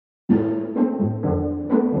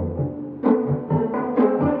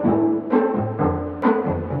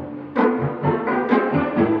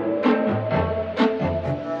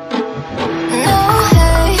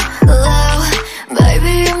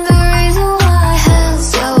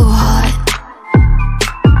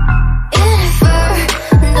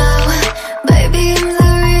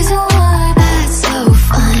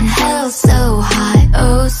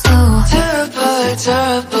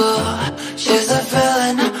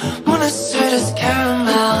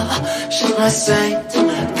she's my saint.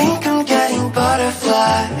 Think I'm getting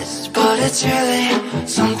butterflies, but it's really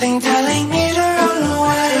something telling me to run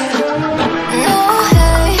away. No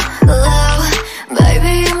halo,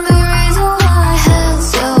 baby, I'm the reason why hell's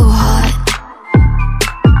so hot.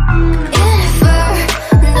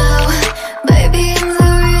 Inferno, baby, I'm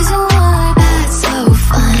the reason why that's so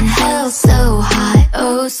fun. Hell's so hot,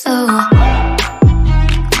 oh so hot.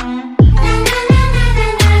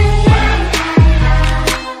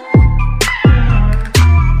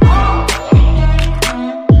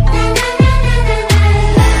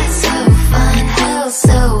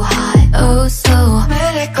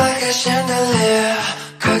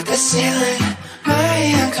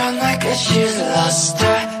 She's lost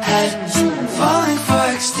her head, falling for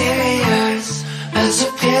exteriors as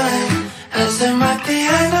appealing as they might be.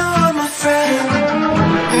 I know I'm afraid.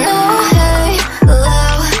 No halo,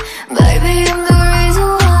 baby, I'm the reason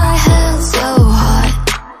why hell's so hot.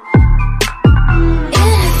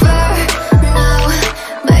 Inferno,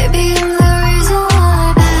 baby, I'm the reason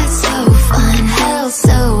why that's so fun. Hell's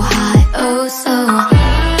so hot, oh so hot.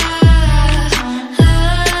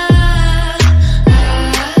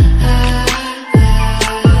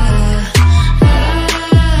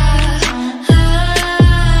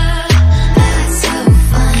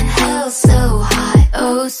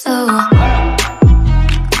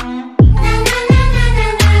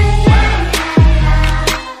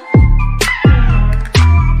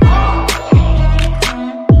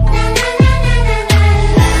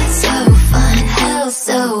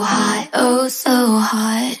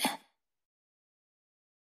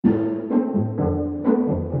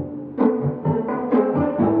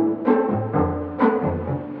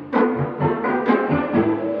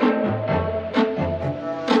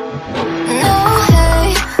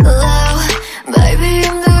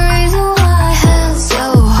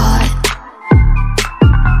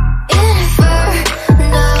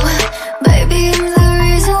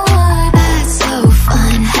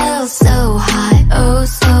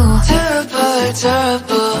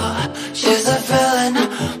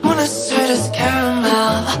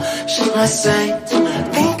 My saint,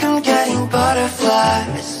 think I'm getting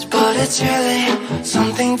butterflies, but it's really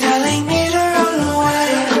something telling me to run away.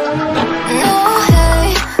 No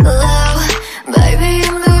halo, baby,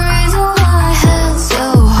 I'm the reason why hell's so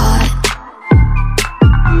hot.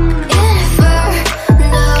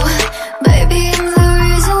 Inferno, baby, I'm the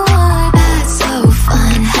reason why that's so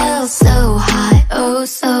fun. Hell's so hot, oh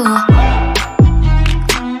so hot.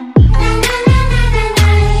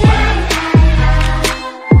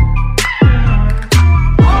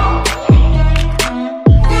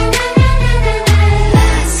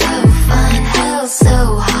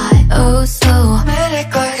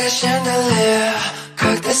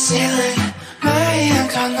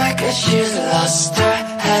 She's lost her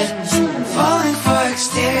head, falling for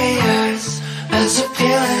exteriors as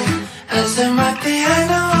appealing as they might be. I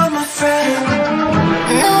know I'm afraid.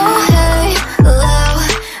 No halo,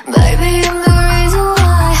 baby, I'm the reason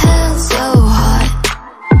why hell's so hot.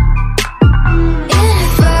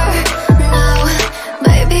 Inferno,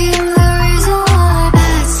 baby, I'm the reason why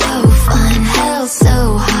that's so fun. Hell's so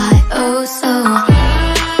hot, oh so hot.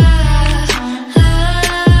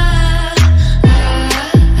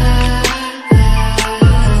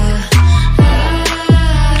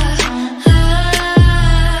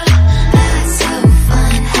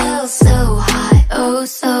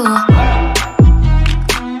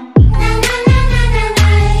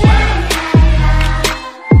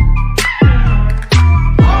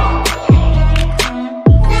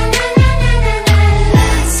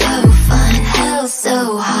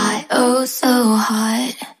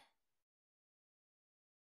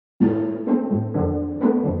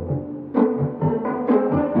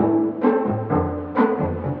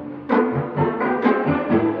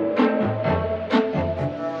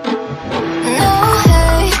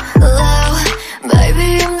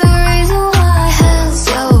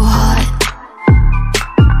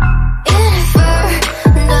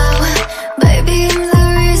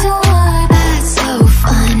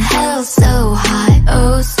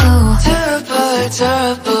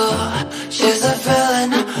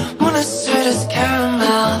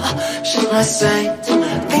 My saint,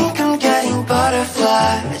 think I'm getting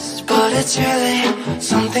butterflies, but it's really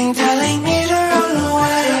something telling me to run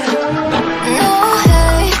away. No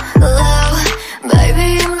halo, baby,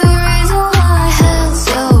 I'm the reason why hell's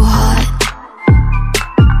so hot.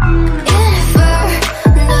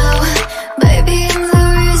 Inferno, baby, I'm the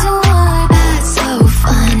reason why that's so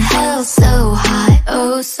fun. Hell's so hot,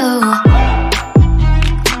 oh so hot.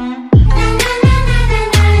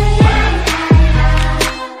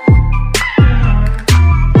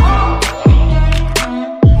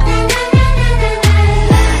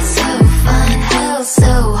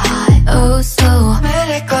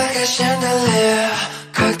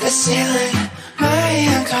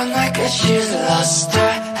 she's lost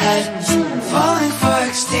her head, falling for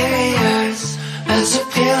exteriors as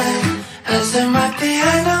appealing as they might be.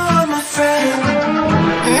 I know I'm a friend.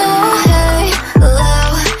 No halo,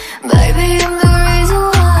 baby, I'm the reason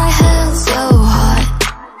why hell's so hot.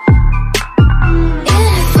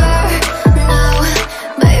 Inferno,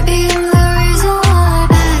 baby, I'm the reason why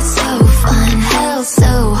that's so fun. Hell's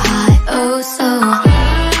so hot, oh so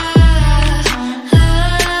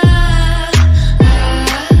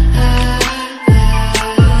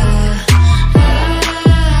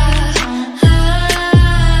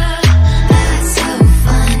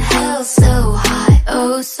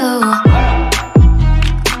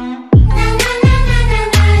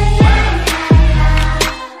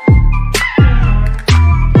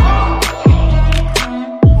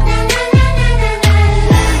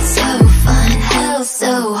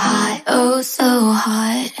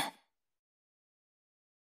hot.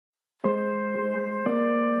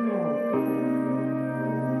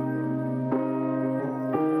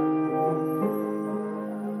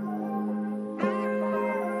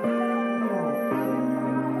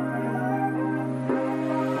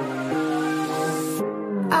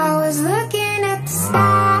 I was looking at the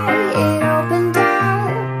sky, it opened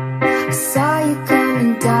up. I saw you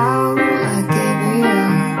coming down like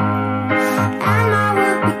Gabriel, and my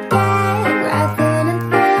world began right then and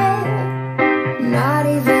there. Not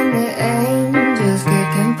even the angels could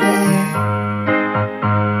compare.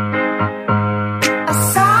 I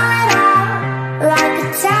saw it all like a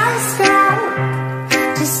telescope,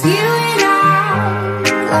 just you and I,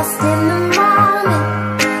 lost in the moment.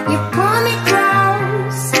 You pull me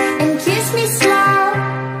close and kiss me slow,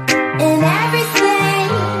 and everything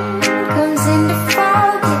comes into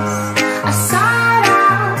focus. I saw it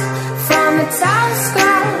all from a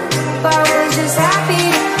telescope, but I was just happy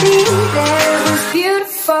to be there. It was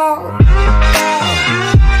beautiful.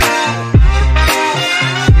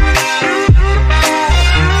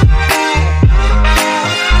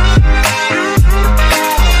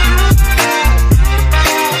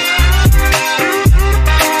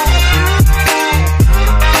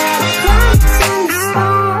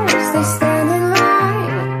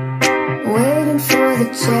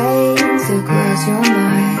 Chains to close your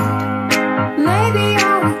mind. Maybe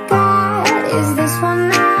all we got is this one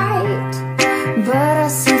night, but I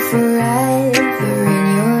see forever in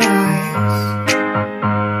your eyes.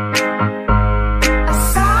 I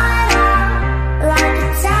saw it all like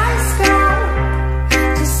a telescope,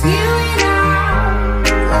 just you and I,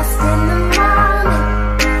 lost in the moment.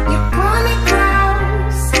 You pull me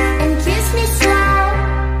close and kiss me slow,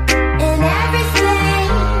 and everything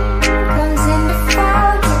comes into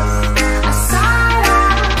focus. I saw it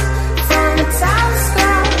all from a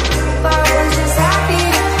telescope, but I was just happy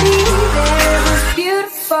to be there. It was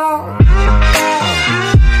beautiful.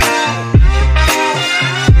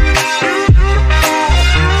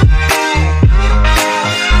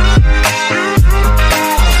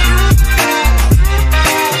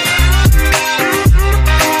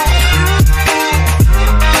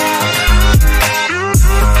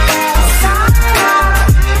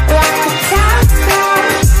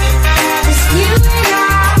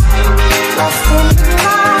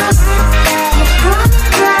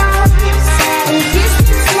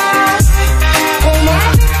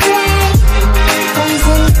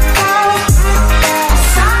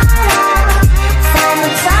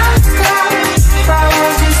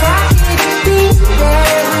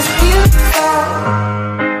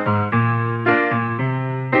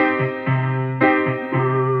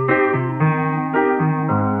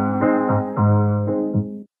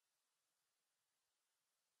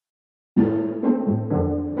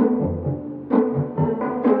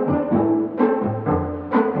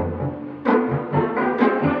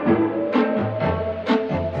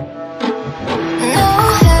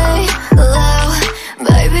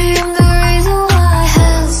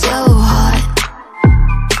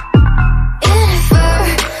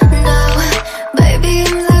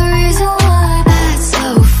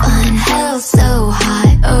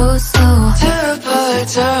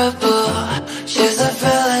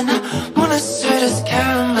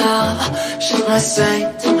 my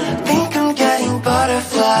saint. Think I'm getting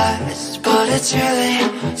butterflies, but it's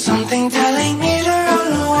really something telling me to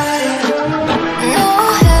run away. No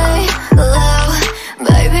halo,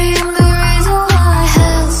 baby, I'm the reason why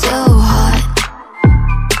hell's so hot.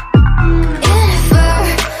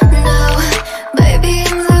 Inferno, baby,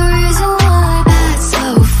 I'm the reason why that's so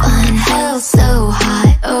fun. Hell's so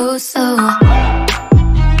hot, oh so hot.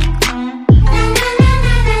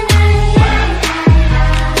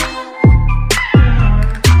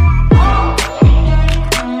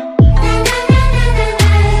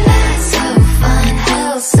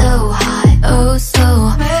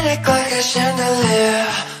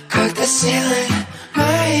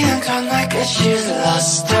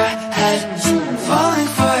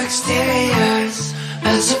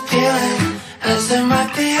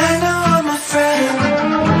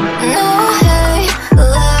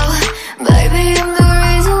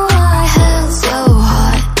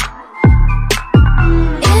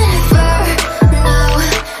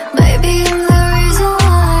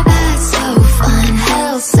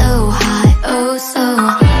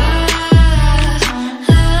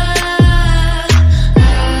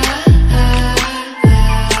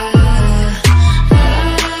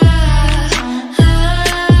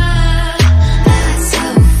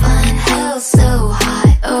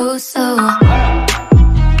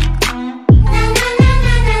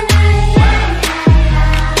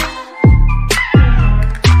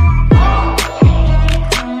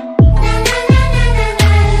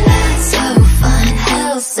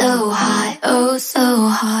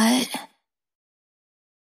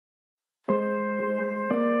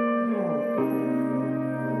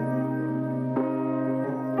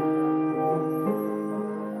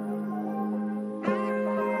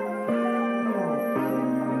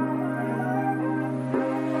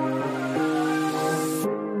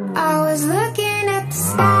 was looking at the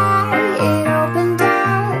sky, it opened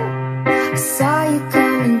up. I saw you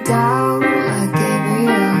coming down like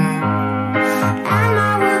Gabriel, and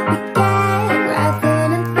I would begin right then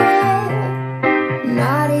and there.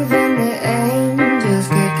 Not even the angels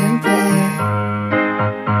could compare.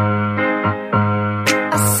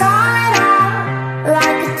 I saw it all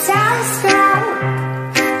like a telescope,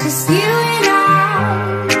 just you and I,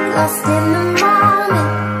 lost in the moment.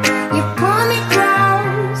 You pull me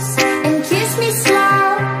close and kiss me slow,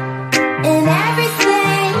 and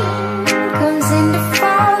everything comes into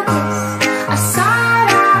focus. I saw it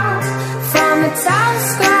all from a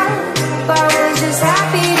telescope. I was just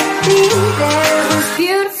happy to be there. It was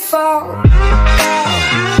beautiful.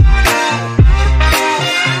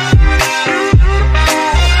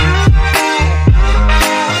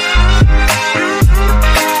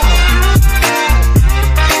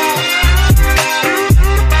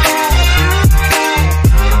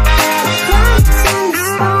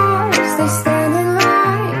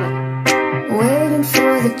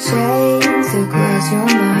 Change to cross your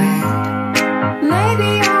mind. Maybe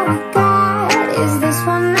all we got is this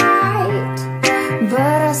one night, but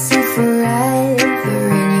I see forever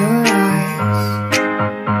in your eyes.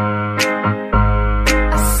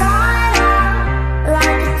 I saw it all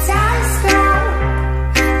like a telescope,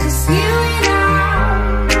 just you and I,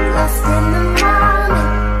 lost in the moment.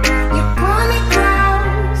 You pull me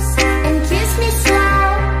close and kiss me slow,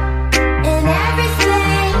 and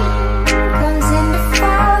everything comes into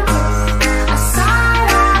focus. I saw it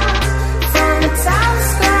all from a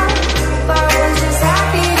telescope. I was just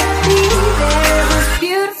happy to be there. It was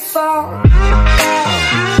beautiful.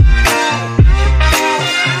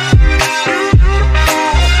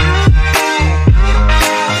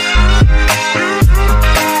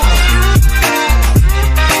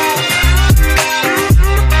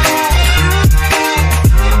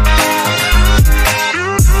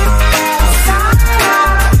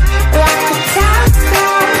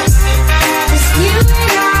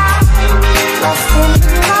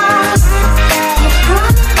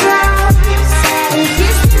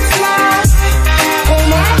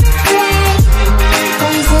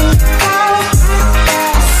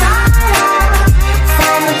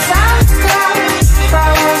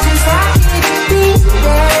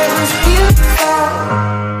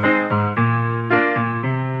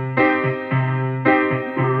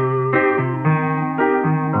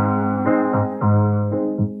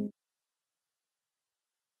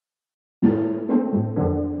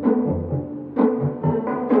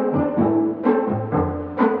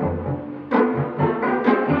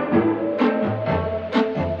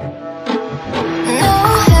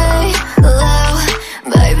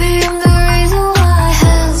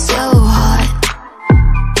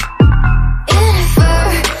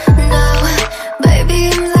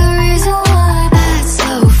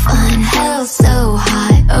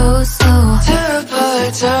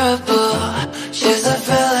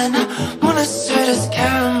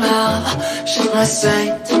 my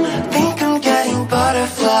saint. Think I'm getting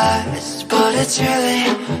butterflies, but it's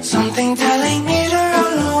really something telling me to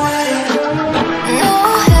run away. No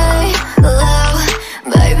halo,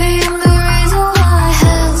 baby, I'm the reason why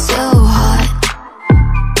hell's so hot.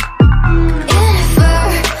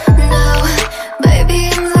 Inferno, baby,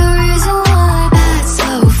 I'm the reason why that's so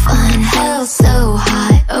fun. Hell's so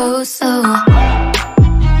hot, oh so hot.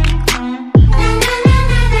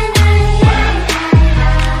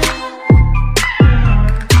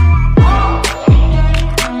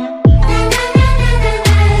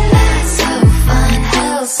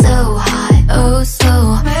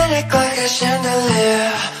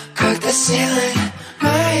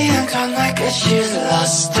 She's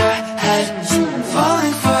lost her head,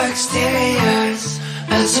 falling for exteriors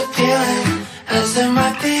as appealing as there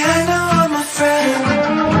might be. I know I'm afraid.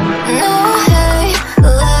 No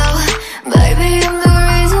halo, baby, I'm the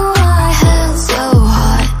reason why hell's so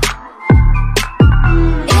hot.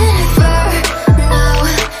 Inferno,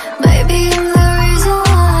 baby, I'm the reason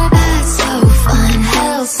why that's so fun.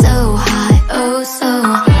 Hell's so hot, oh so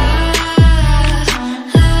hot.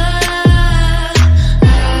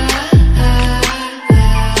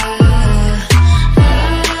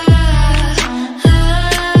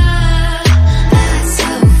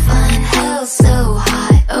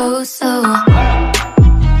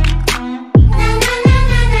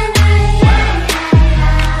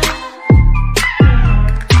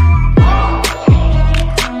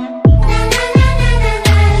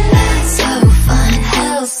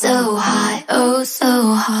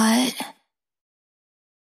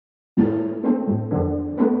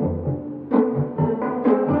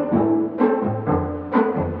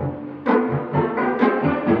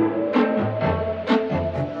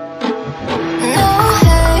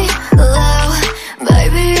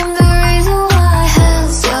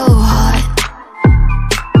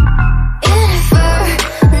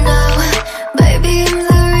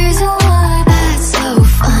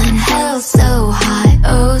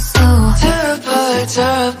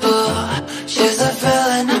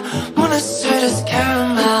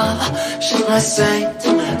 She's my saint.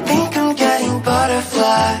 Think I'm getting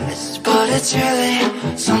butterflies, but it's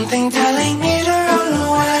really something telling me to run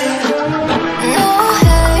away. No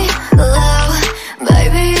halo,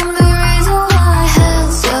 baby, I'm the reason why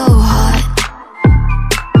hell's so hot.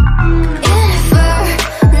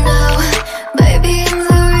 Inferno, baby, I'm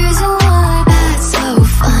the reason why that's so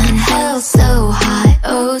fun. Hell's so hot,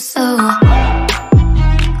 oh so hot.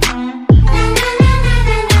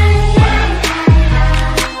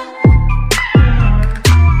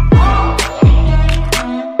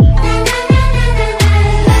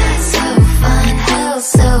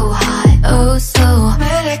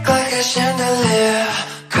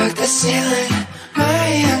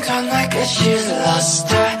 She's lost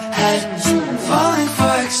her head, falling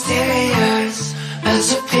for exteriors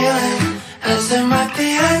as appealing as they might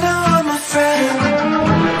be. I know I'm a friend.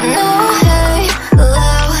 No halo,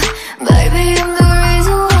 baby, I'm the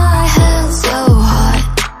reason why hell's so hot.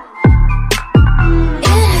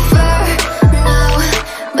 Inferno,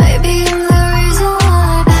 baby, I'm the reason why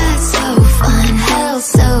that's so fun. Hell's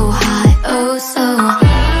so hot, oh so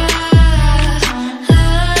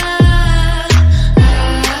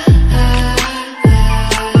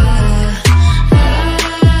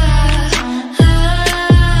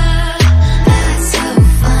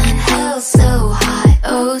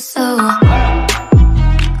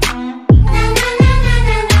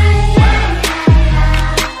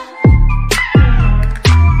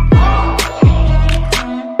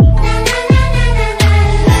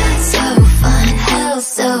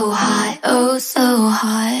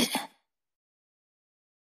hot.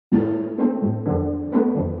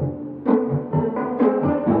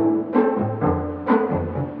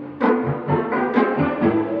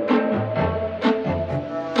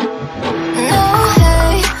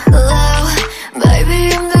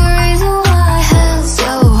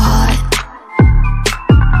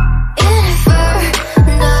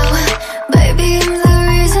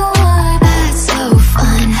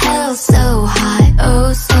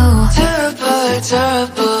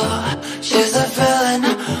 She's a villain,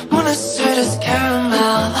 one as sweet as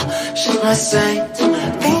caramel. She's my saint.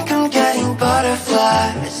 Think I'm getting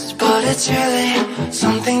butterflies, but it's really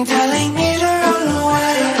something telling me to run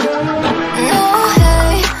away. No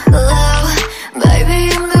halo, baby,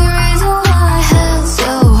 I'm the reason why hell's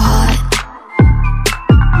so hot.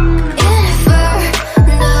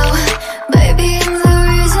 Inferno, baby, I'm the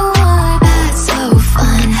reason why that's so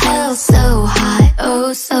fun. Hell's so hot,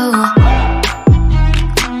 oh so hot.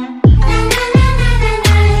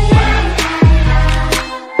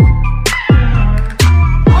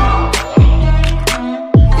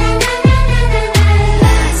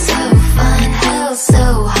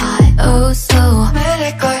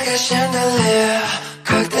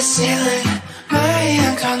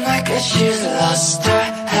 She's lost her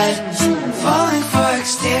head, falling for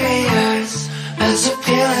exteriors as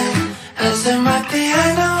appealing as they might be.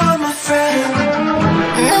 I know I'm a friend.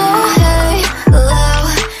 No halo,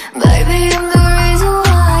 baby, I'm the reason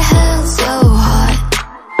why hell's so hot.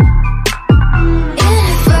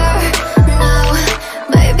 Inferno,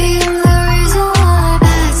 baby, I'm the reason why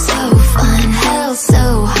that's so fun. Hell's so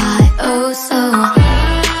hot, oh so hot.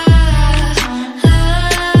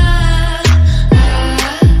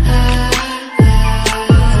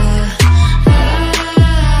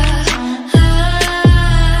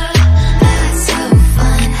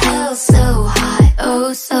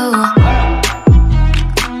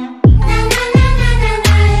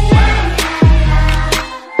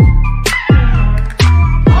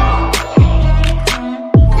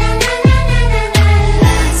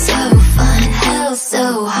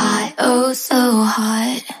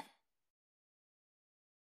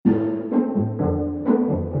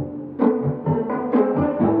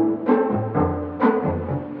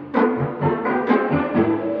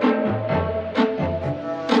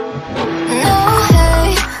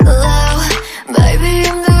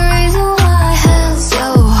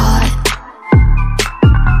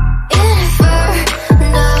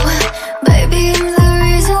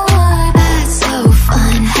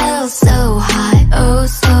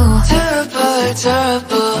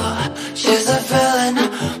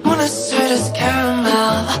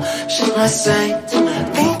 My saint,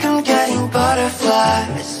 think I'm getting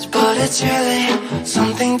butterflies, but it's really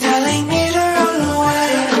something telling me to run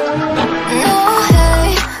away. No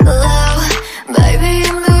halo, baby,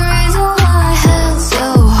 I'm the reason why hell's so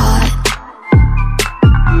hot.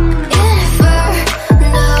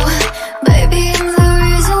 Inferno, baby, I'm the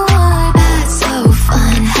reason why that's so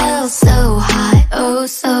fun. Hell's so hot, oh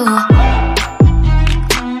so hot.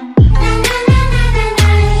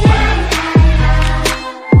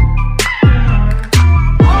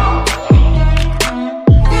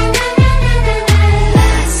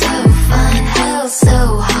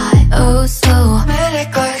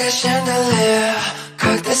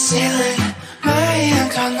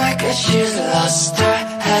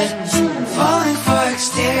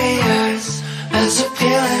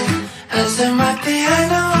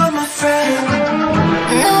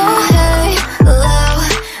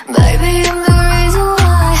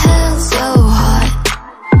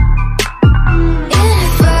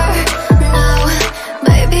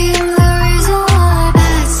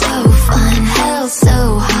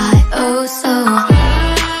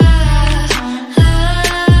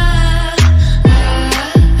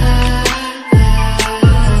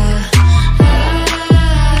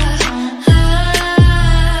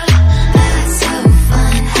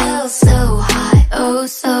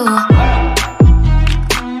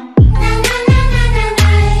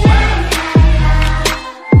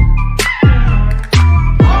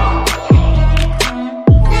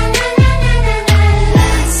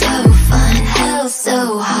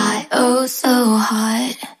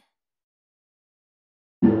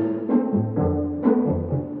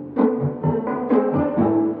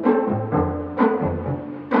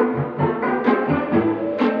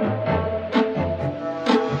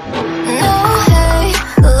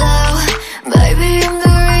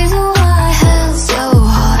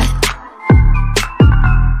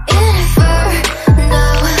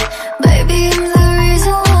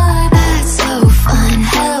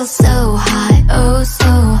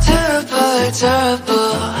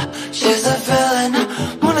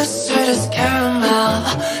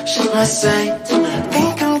 saint.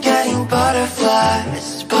 Think I'm getting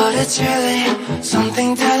butterflies, but it's really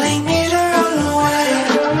something telling me to run away.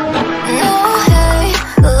 No hate,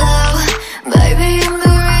 love, baby, I'm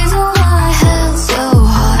the reason why hell's so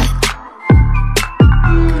hot.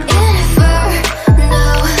 Inferno,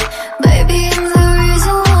 baby, I'm the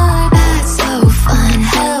reason why that's so fun.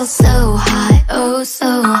 Hell's so hot, oh so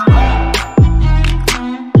hot.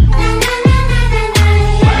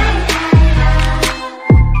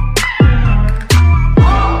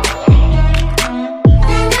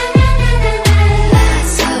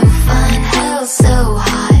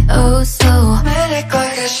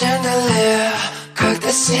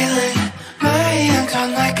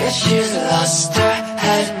 She's lost her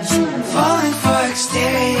head, falling for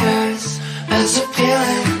exteriors as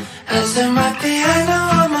appealing as there might be. I know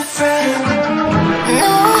I'm afraid.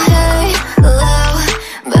 No hate, love,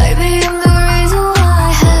 baby, I'm the reason why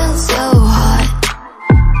hell's so hot.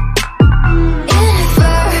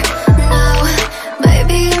 Inferno,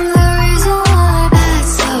 baby, I'm the reason why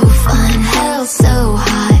that's so fun. Hell's so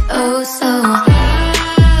hot, oh so hot.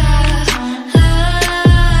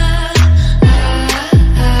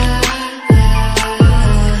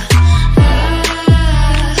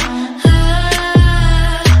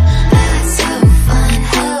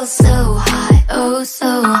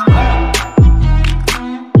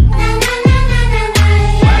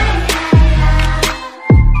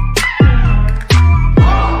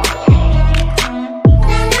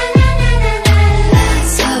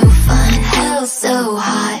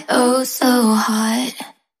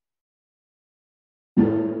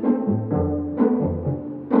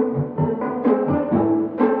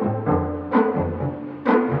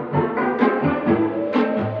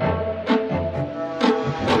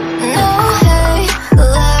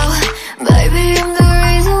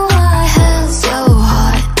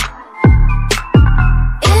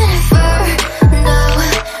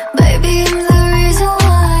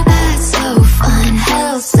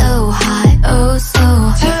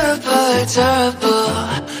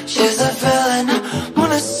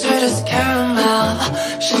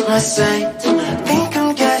 Saint. Think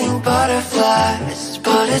I'm getting butterflies,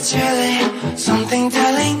 but it's really something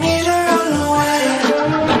telling me to run away.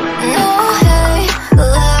 No hate,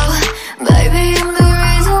 love, baby, I'm the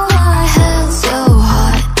reason why hell's so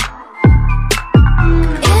hot.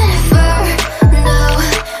 Inferno,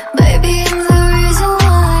 baby, I'm the reason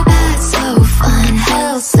why that's so fun.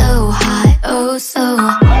 Hell's so hot, oh so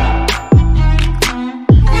hot.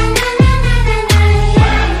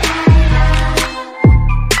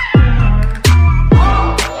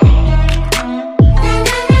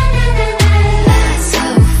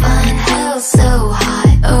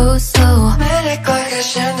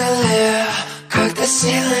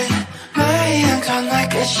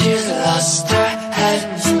 She's lost her head,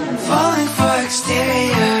 falling for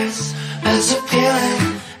exteriors as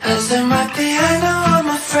appealing as there might be. I know I'm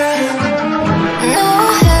afraid. No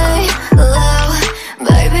hate, love,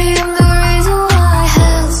 baby, I'm the reason why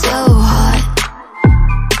hell's so hot.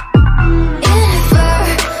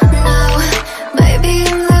 Inferno, baby,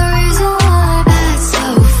 I'm the reason why that's so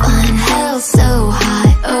fun. Hell's so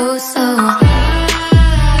hot, oh so hot.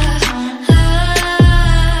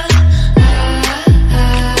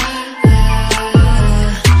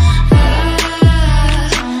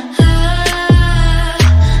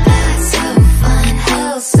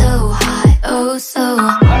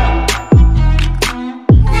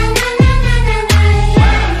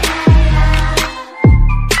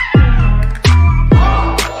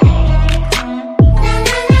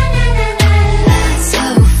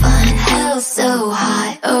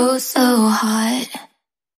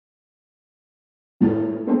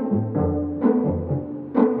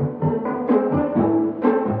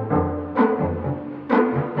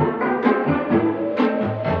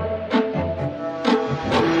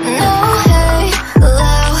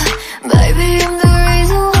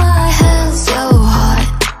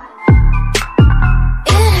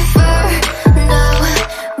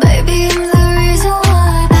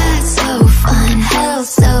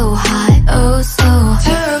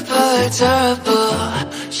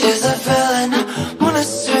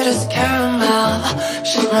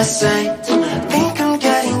 Saint. Think I'm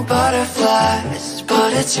getting butterflies,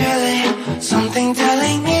 but it's really something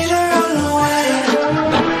telling me to run away.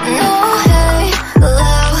 No hate,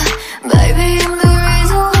 love, baby, I'm the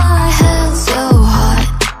reason why hell's so hot.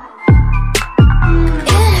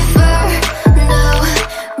 Inferno,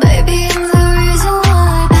 baby, I'm the reason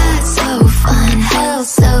why that's so fun. Hell's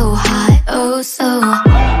so hot, oh so hot.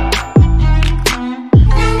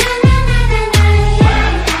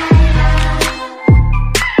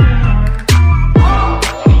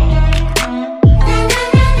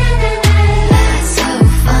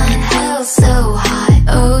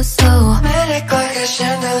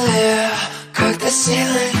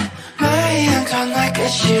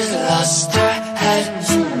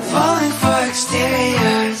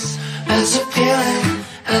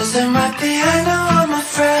 as there might be. I know I'm a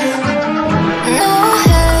friend. No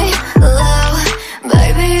halo,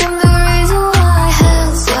 baby, I'm the reason why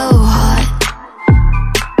hell's so hot.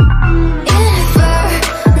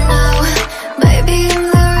 Inferno, baby, I'm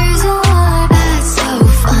the reason why that's so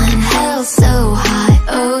fun. Hell's so hot,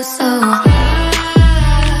 oh so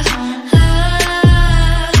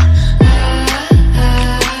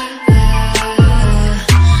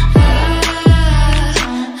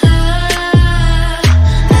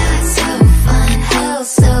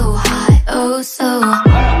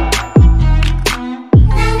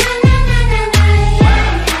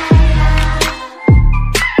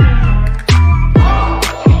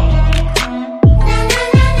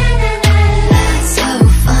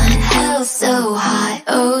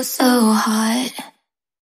hot.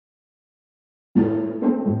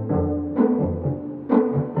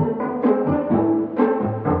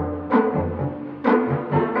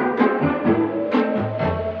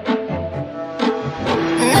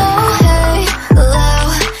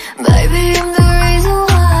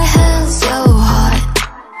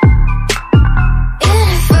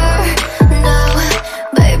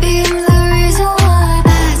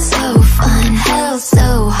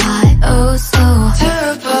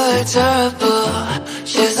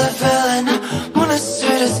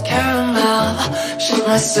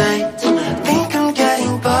 My saint, think I'm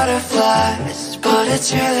getting butterflies, but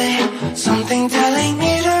it's really something telling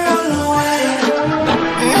me to run away.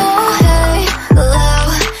 No halo,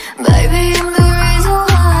 baby, I'm the reason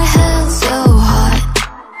why hell's so hot.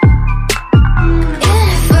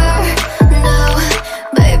 Inferno,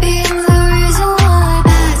 baby, I'm the reason why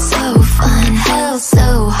that's so fun. Hell's so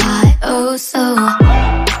hot, oh so hot.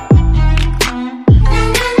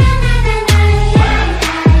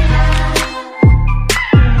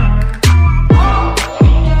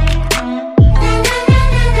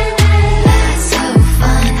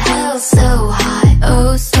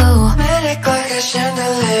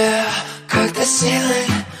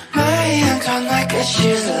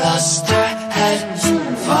 She's lost her head,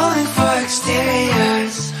 falling for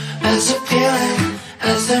exteriors as appealing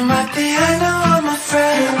as there might be. I know I'm a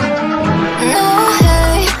friend. No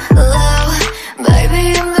halo, baby,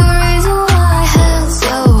 I'm the reason why hell's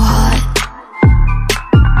so hot.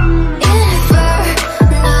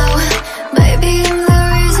 Inferno, baby, I'm the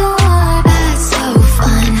reason why that's so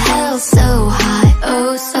fun. Hell's so hot,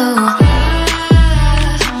 oh so hot.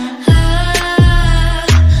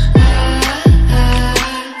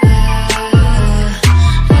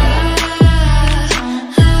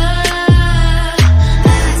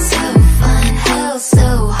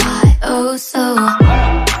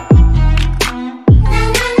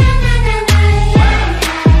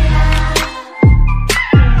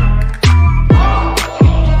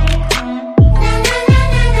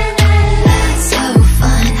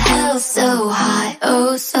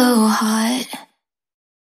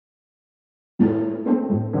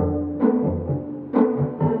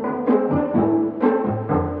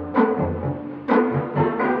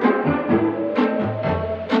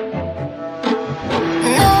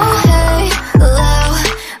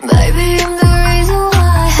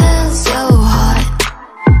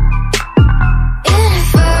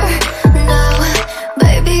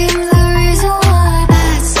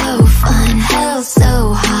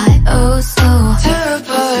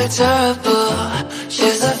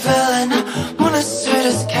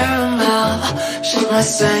 My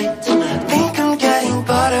saint, think I'm getting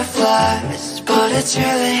butterflies, but it's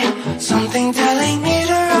really something telling me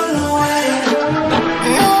to run away.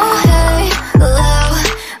 No halo,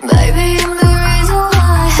 baby, I'm the reason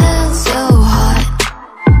why hell's so hot.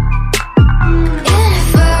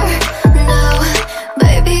 Inferno,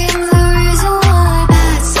 baby, I'm the reason why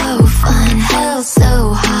that's so fun. Hell's so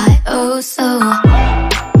hot, oh so hot.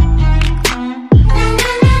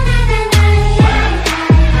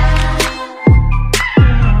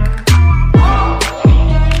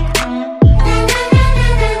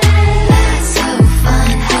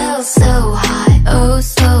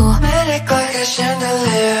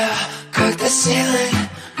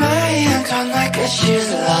 She's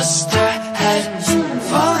lost her head,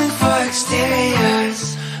 falling for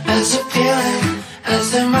exteriors as appealing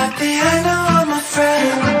as there might be. I know I'm a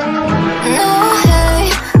friend. No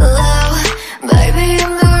halo, baby,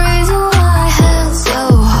 I'm the reason why hell's so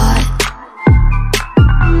hot.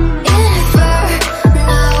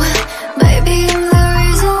 Inferno, baby, I'm the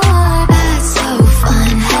reason why that's so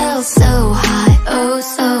fun. Hell's so hot, oh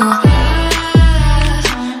so hot.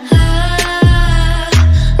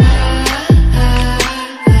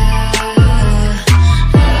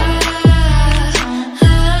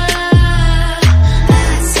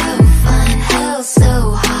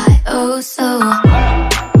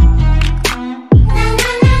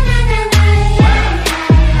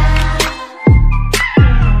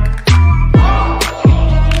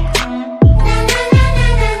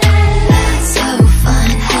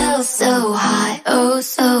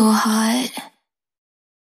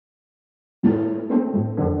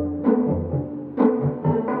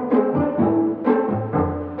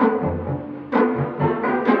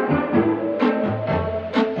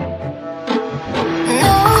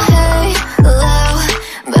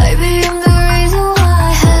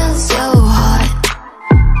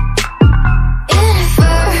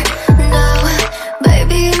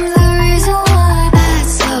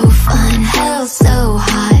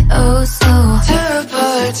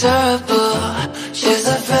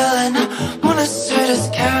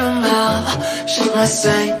 my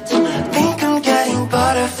saint. Think I'm getting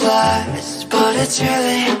butterflies, but it's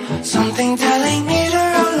really something telling me to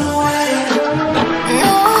run away.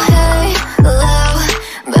 No halo,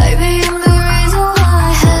 baby, I'm the reason why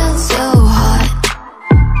hell's so hot.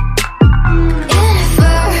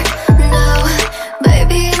 Inferno,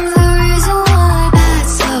 baby, I'm the reason why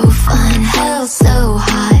that's so fun. Hell's so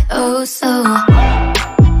hot, oh so hot.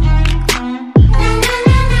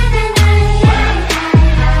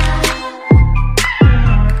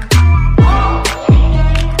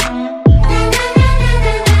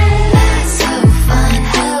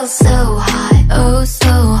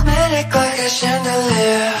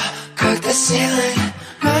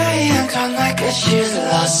 She's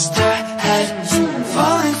lost her head,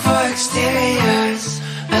 falling for exteriors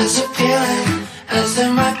as appealing as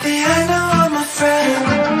there might be. I know I'm afraid.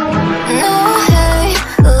 No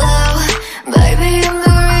halo, baby, I'm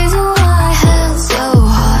the reason why hell's so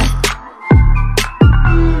hot.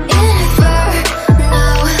 Inferno,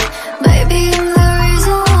 baby, I'm the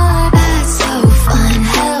reason why that's so fun.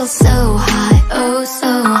 Hell's so hot, oh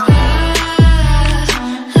so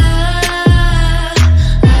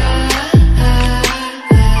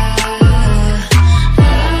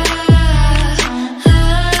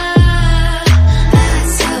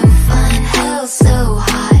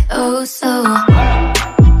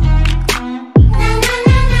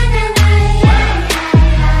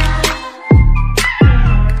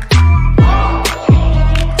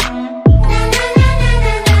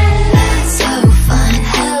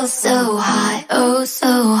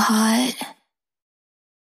hot.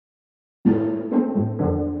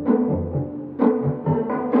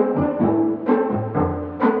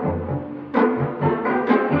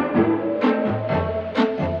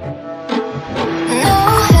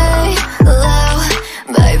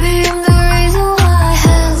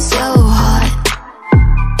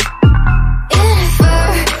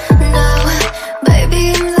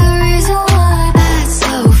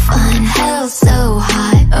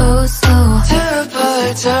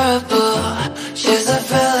 She's a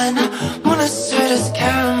villain, one as sweet as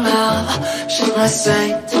caramel. She's my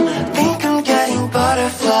saint. Think I'm getting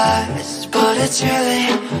butterflies, but it's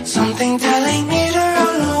really something telling me to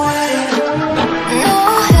run away. No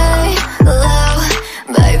halo,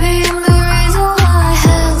 baby, I'm the reason why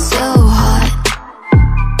hell's so hot.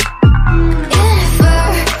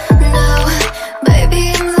 Inferno, baby,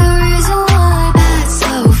 I'm the reason why that's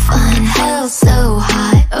so fun. Hell's so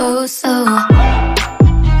hot, oh so hot.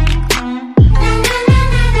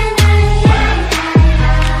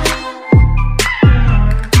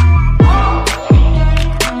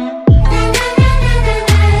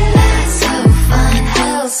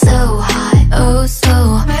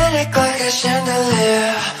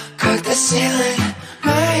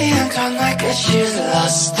 She's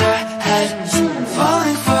lost her head,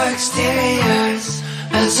 falling for exteriors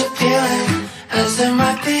as appealing as there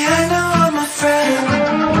might be. I know I'm afraid.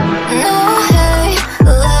 No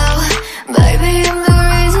halo, baby, I'm the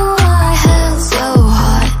reason why hell's so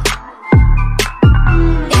hot.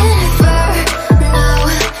 Inferno,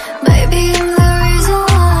 baby, I'm the reason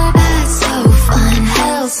why that's so fun.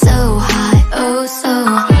 Hell's so hot, oh so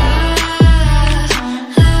hot.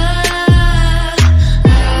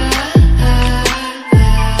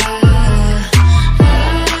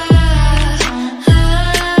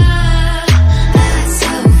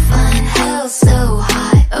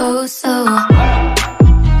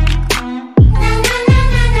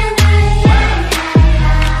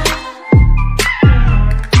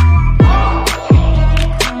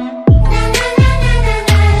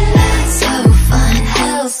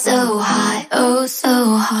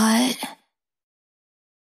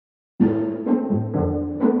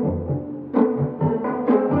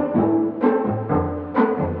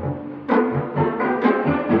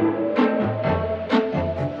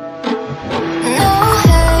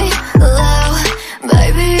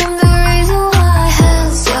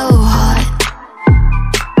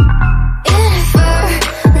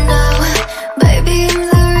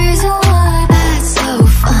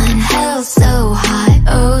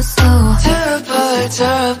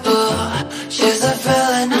 She's a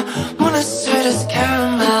villain, one as sweet as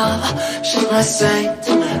caramel. She's my saint.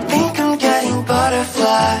 Think I'm getting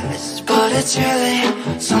butterflies, but it's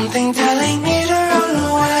really something telling me to run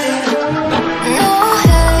away. No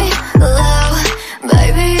halo,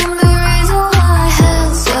 baby, I'm the reason why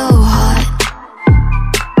hell's so hot.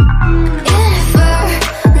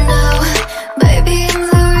 Inferno, baby, I'm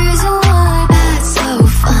the reason why that's so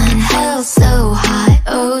fun. Hell's so hot,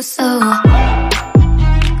 oh so hot.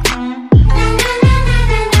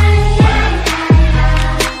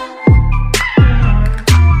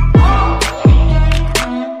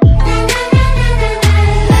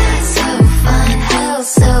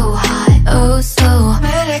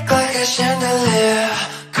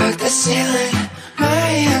 ceiling.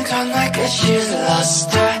 Marianne caught like she's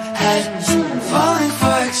lost her head. Falling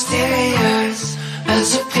for exteriors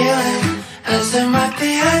as appealing as they might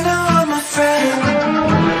be. I know I'm a friend.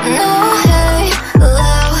 No halo,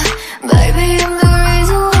 baby, I'm the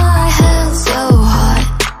reason why hell's so hot.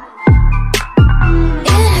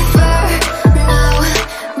 Inferno,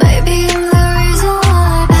 baby, I'm the reason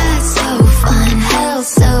why that's so fun. Hell's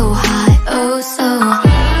so hot, oh so hot.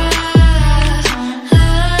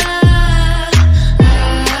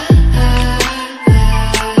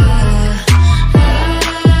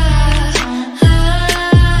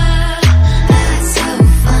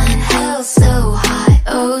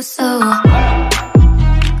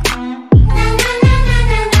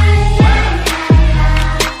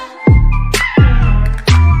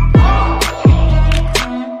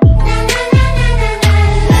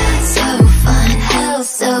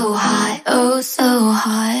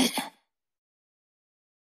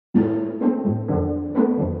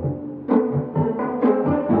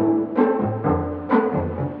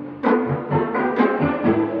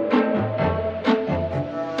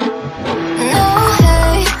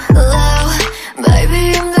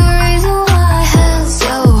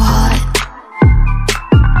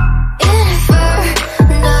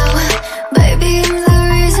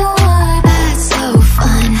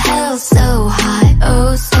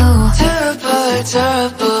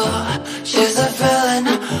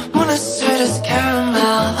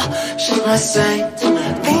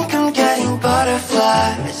 Think I'm getting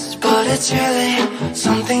butterflies, but it's really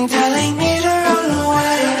something telling me to run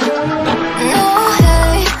away. No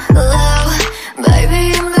halo, baby,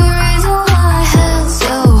 I'm the reason why hell's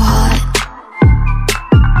so hot.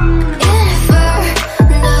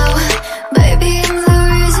 Inferno, baby, I'm the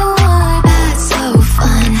reason why that's so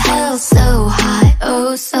fun. Hell's so hot,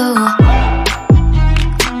 oh so hot.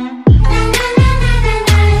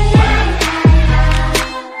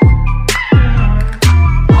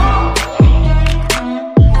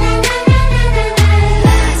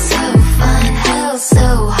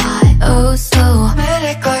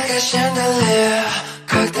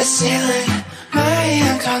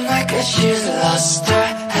 She's lost her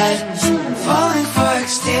head. Falling for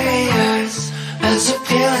exteriors as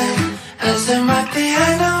appealing as they might be.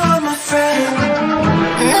 I know I'm a friend.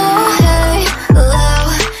 No halo,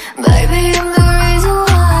 baby, I'm the reason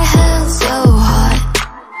why hell's so hot.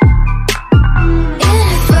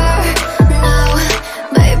 Inferno,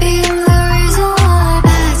 baby, I'm the reason why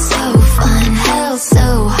that's so fun. Hell's so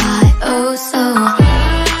hot, oh so hot.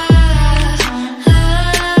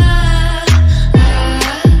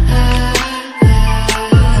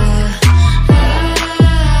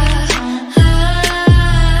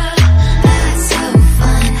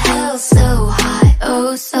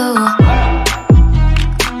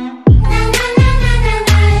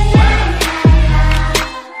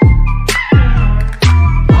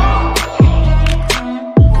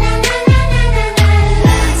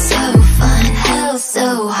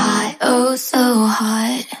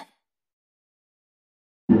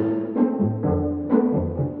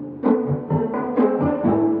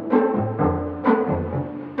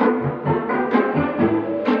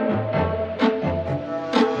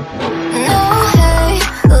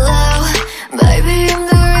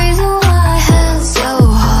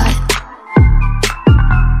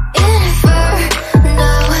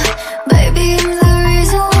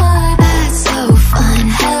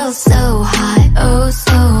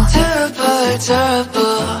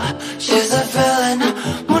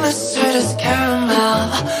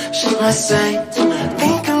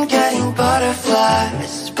 Think I'm getting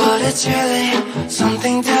butterflies, but it's really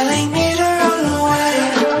something telling me to run away.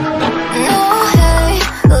 No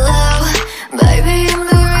halo, baby, I'm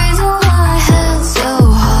the reason why hell's so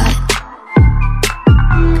hot.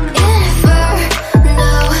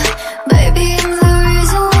 Inferno, baby, I'm the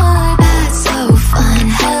reason why that's so fun.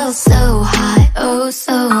 Hell's so hot, oh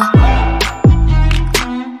so hot.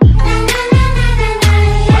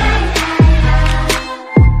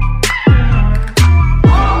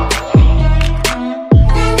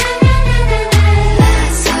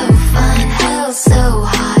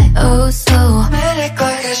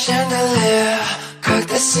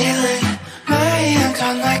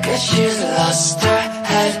 She's lost her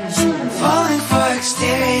head. Falling for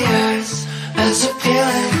exteriors as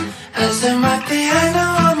appealing as they might be. I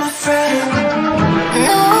know I'm a friend.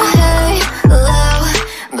 No halo,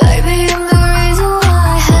 baby, I'm the reason why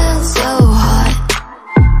hell's so hot.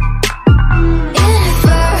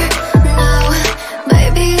 Inferno,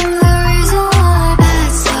 baby, I'm the reason why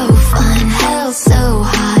that's so fun. Hell's so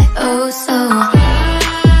hot, oh so hot.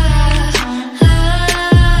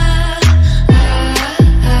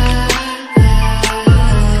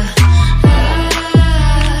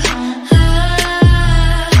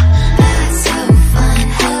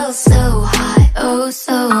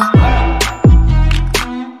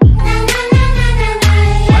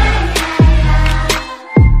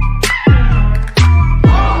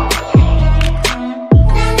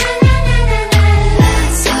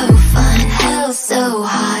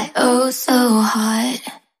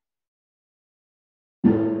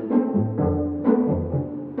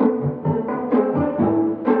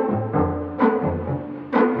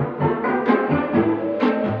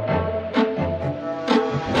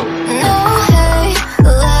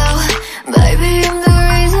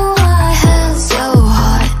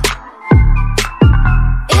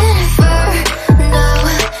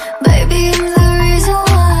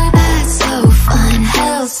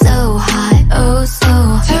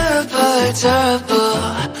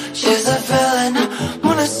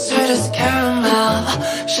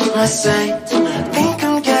 Should I say, think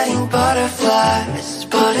I'm getting butterflies,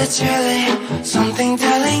 but it's really something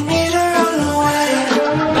telling me to run away.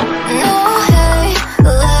 No, hey,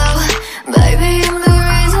 love, baby, I'm the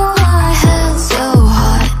reason why hell's so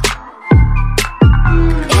hot.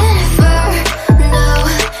 Inferno,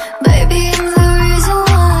 baby, I'm the reason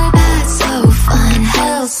why that's so fun.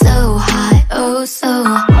 Hell's so hot, oh so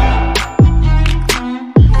hot.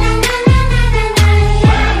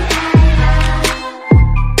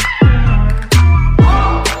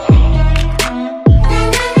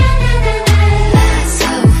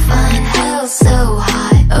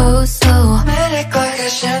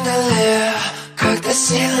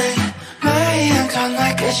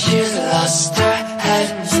 She's lost her head,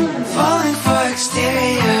 falling for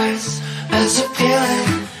exteriors as appealing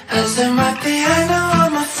as there might be. I know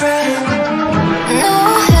I'm afraid. No,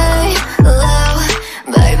 hey, love,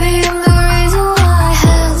 baby, I'm the reason why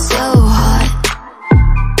hell's so hot.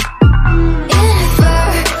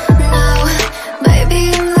 Inferno, baby,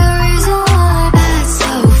 I'm the reason why that's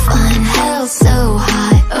so fun. Hell's so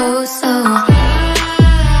hot, oh so hot.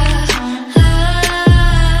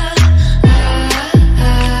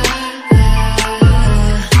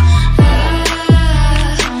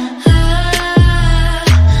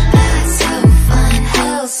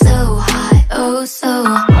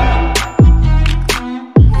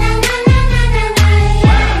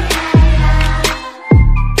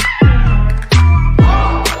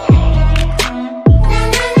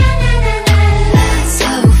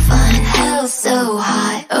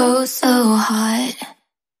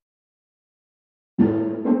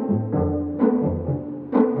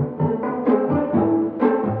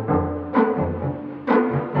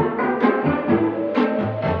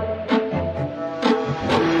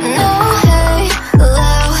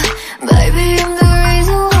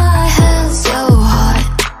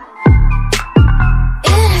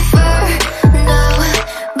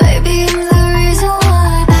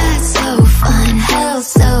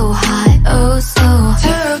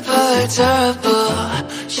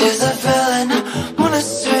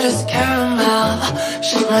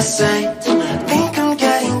 Think I'm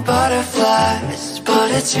getting butterflies,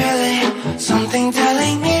 but it's really something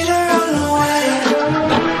telling me to run away.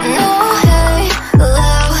 No, hey,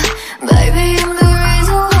 love, baby, I'm the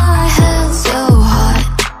reason why hell's so hot.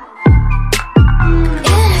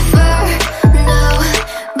 Inferno,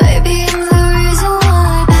 baby, I'm the reason why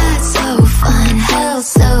that's so fun. Hell's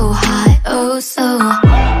so hot, oh so hot.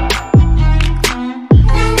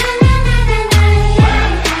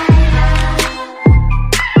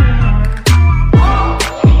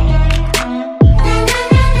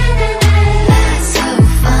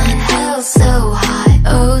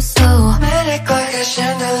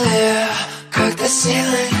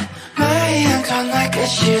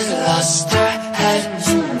 She's lost her head,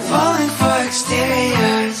 falling for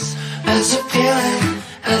exteriors as appealing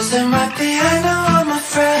as there might be. I know I'm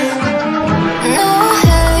afraid. No,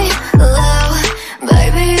 hey, love,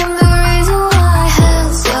 baby, I'm the reason why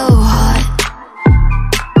hell's so hot.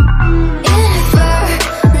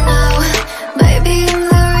 Inferno, baby, I'm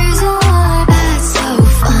the reason why that's so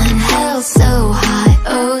fun. Hell's so hot,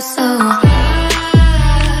 oh so hot.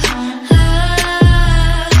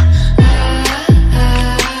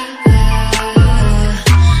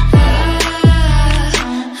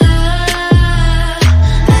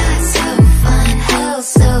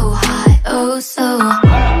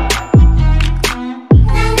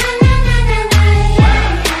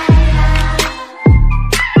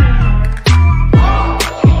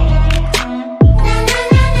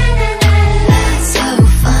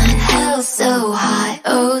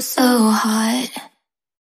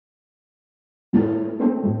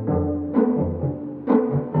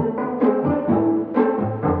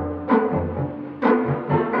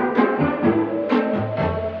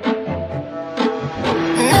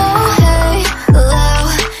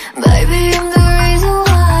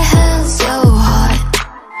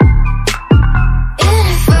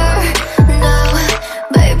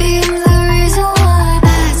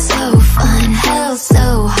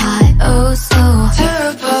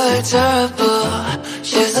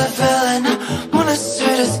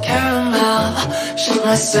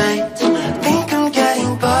 a saint. Think I'm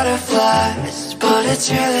getting butterflies, but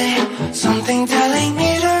it's really something telling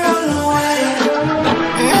me to run away.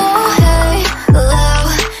 No, hey,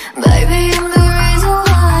 love, baby, I'm the reason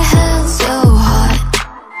why hell's so hot.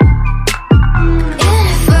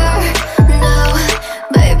 Inferno,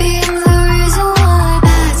 baby, I'm the reason why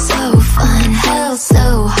that's so fun. Hell's so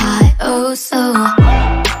hot, oh so hot.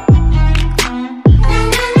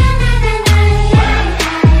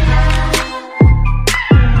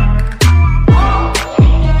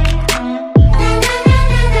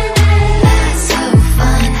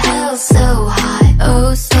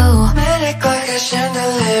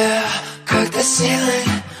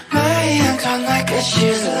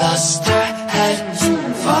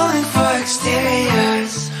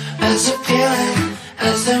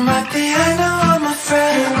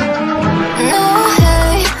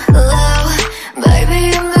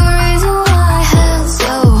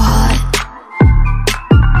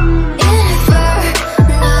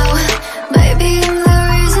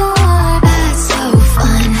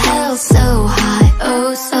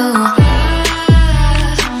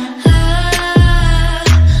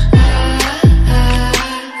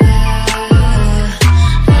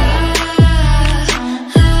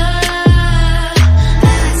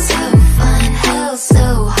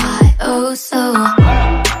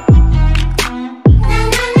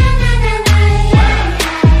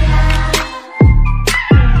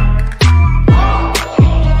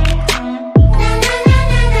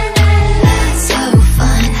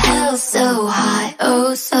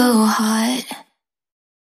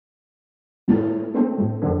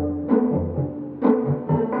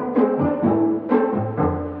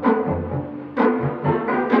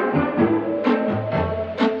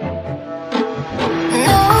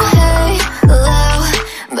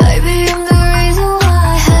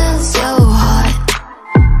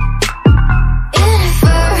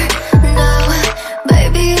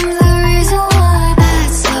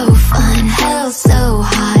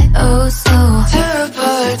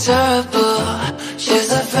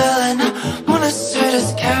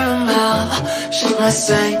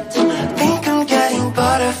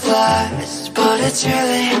 butterflies, but it's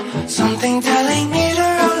really something telling me to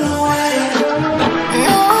run away.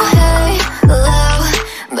 No halo,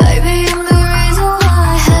 baby, I'm the reason why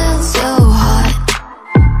hell's so hot.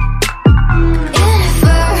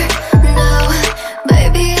 Inferno,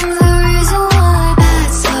 baby, I'm the reason why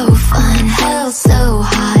that's so fun. Hell's so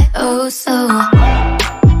hot, oh so hot.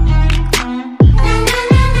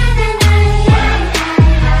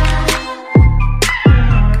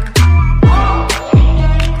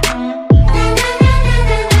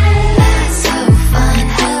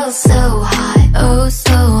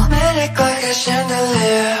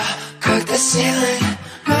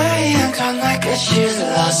 She's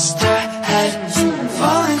lost her head,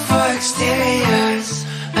 falling for exteriors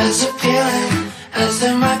as appealing as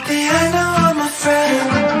they might be. I know I'm afraid.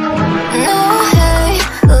 No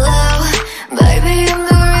halo, baby, I'm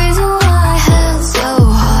the reason why hell's so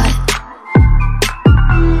hot.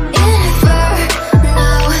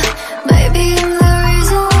 Inferno, baby, I'm the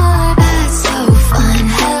reason why that's so fun.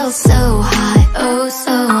 Hell's so hot, oh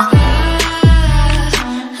so hot.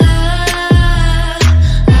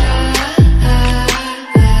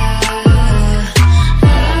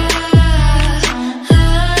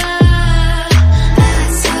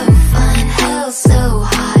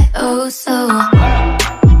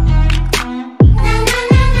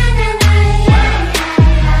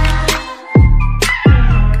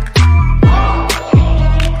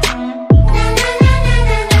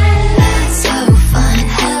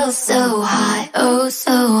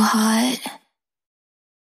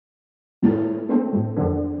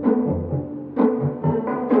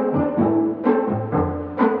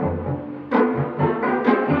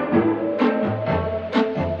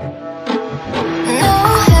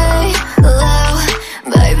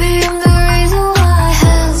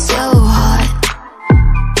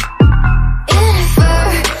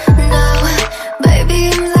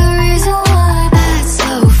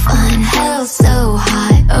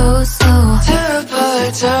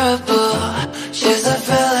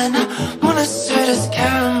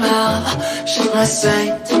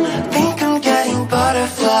 I think I'm getting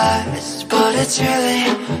butterflies, but it's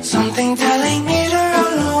really something telling me to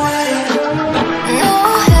run away. No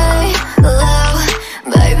halo,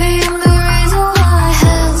 baby, I'm the reason why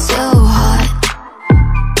hell's so hot.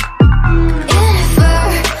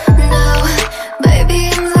 Inferno, baby,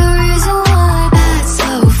 I'm the reason why that's so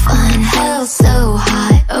fun. Hell's so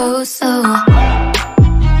hot, oh so hot.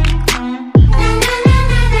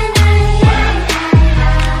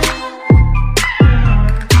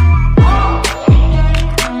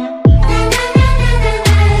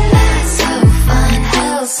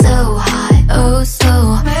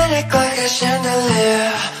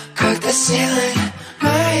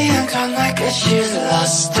 She's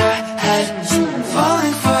lost her head,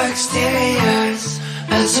 falling for exteriors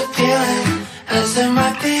as appealing as they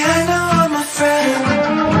might be. I know I'm afraid.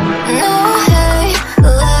 No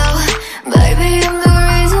halo, baby, I'm the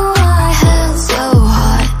reason why hell's so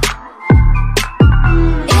hot.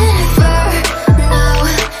 Inferno,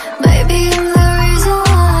 baby, I'm the reason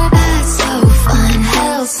why that's so fun.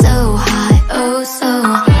 Hell's so hot, oh so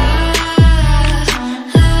hot.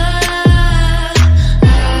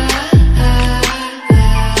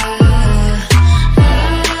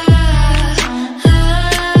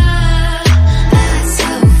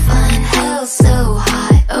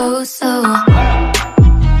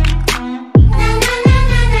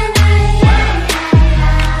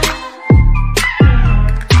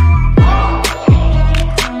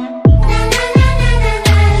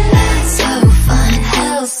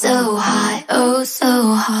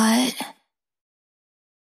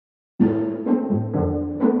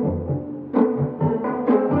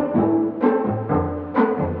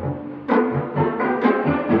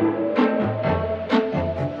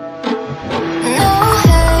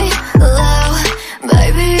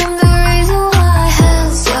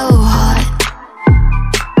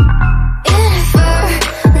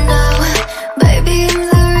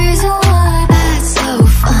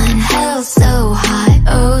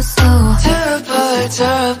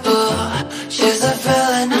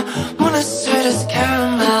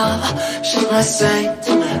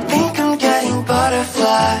 I think I'm getting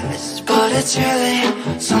butterflies, but it's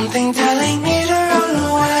really something telling me to run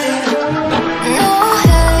away. No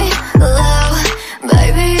halo,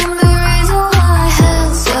 baby, I'm the reason why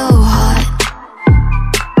hell's so hot.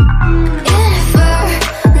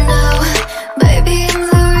 Inferno, baby, I'm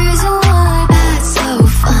the reason why that's so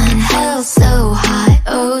fun. Hell's so hot,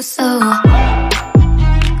 oh so hot.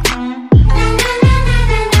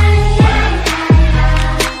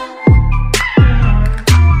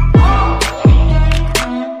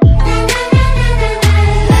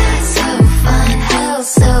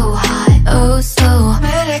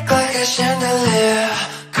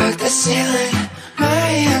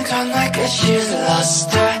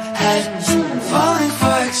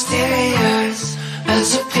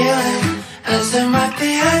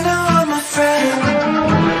 happy, I know I'm a friend.